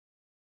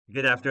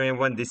Good afternoon,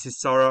 everyone. This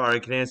is Sara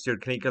Arkanes, your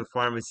clinical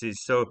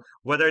pharmacist. So,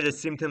 what are the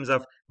symptoms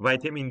of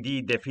vitamin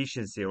D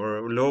deficiency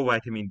or low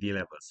vitamin D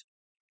levels?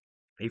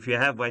 If you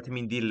have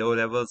vitamin D low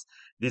levels,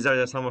 these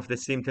are some of the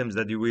symptoms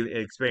that you will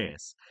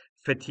experience: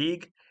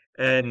 fatigue,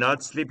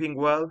 not sleeping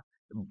well,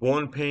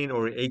 bone pain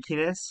or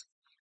achiness,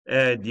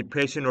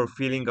 depression or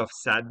feeling of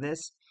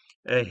sadness,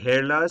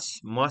 hair loss,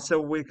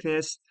 muscle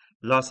weakness,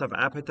 loss of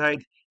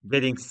appetite,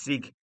 getting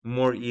sick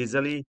more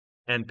easily,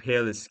 and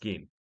pale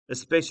skin.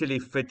 Especially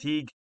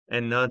fatigue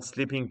and not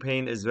sleeping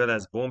pain, as well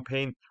as bone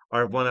pain,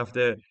 are one of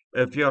the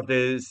a few of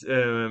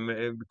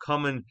the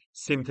common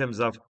symptoms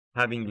of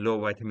having low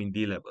vitamin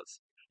D levels.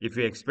 If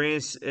you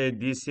experience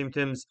these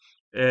symptoms,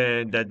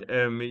 that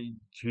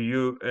to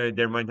you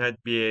there might not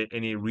be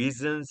any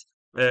reasons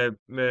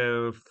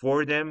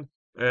for them,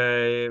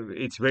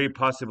 it's very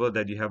possible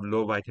that you have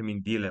low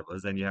vitamin D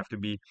levels, and you have to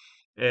be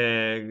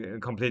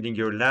completing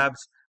your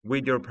labs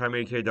with your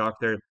primary care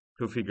doctor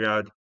to figure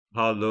out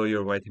how low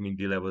your vitamin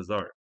D levels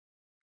are.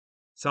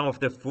 Some of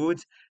the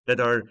foods that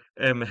are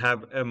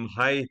have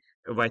high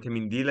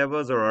vitamin D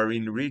levels or are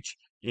enriched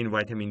in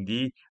vitamin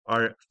D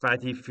are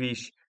fatty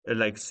fish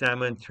like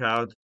salmon,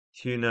 trout,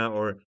 tuna,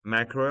 or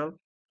mackerel,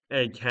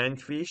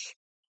 canned fish,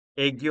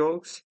 egg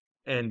yolks,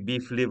 and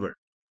beef liver.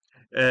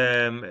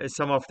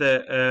 Some of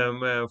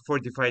the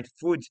fortified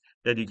foods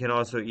that you can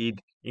also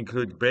eat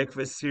include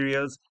breakfast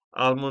cereals,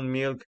 almond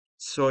milk,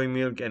 soy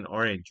milk, and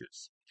orange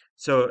juice.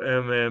 So,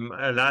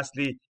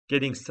 lastly,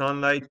 getting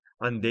sunlight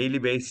on daily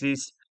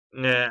basis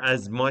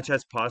as much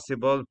as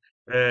possible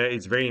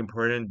is very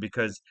important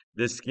because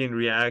the skin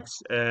reacts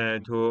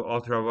to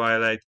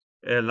ultraviolet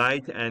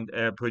light and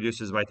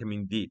produces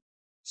vitamin D.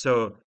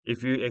 So,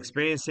 if you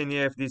experience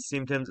any of these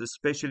symptoms,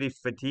 especially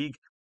fatigue,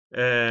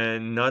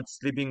 not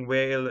sleeping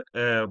well,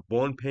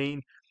 bone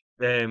pain,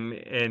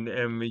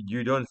 and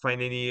you don't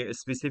find any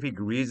specific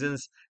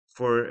reasons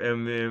for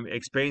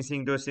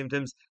experiencing those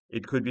symptoms,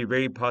 it could be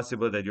very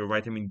possible that your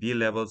vitamin D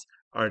levels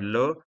are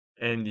low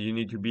and you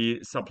need to be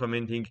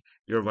supplementing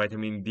your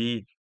vitamin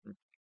D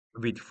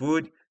with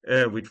food,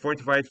 with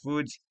fortified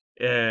foods,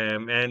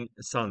 and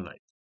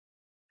sunlight.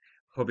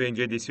 Hope you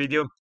enjoyed this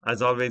video.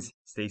 As always,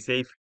 stay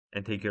safe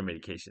and take your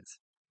medications.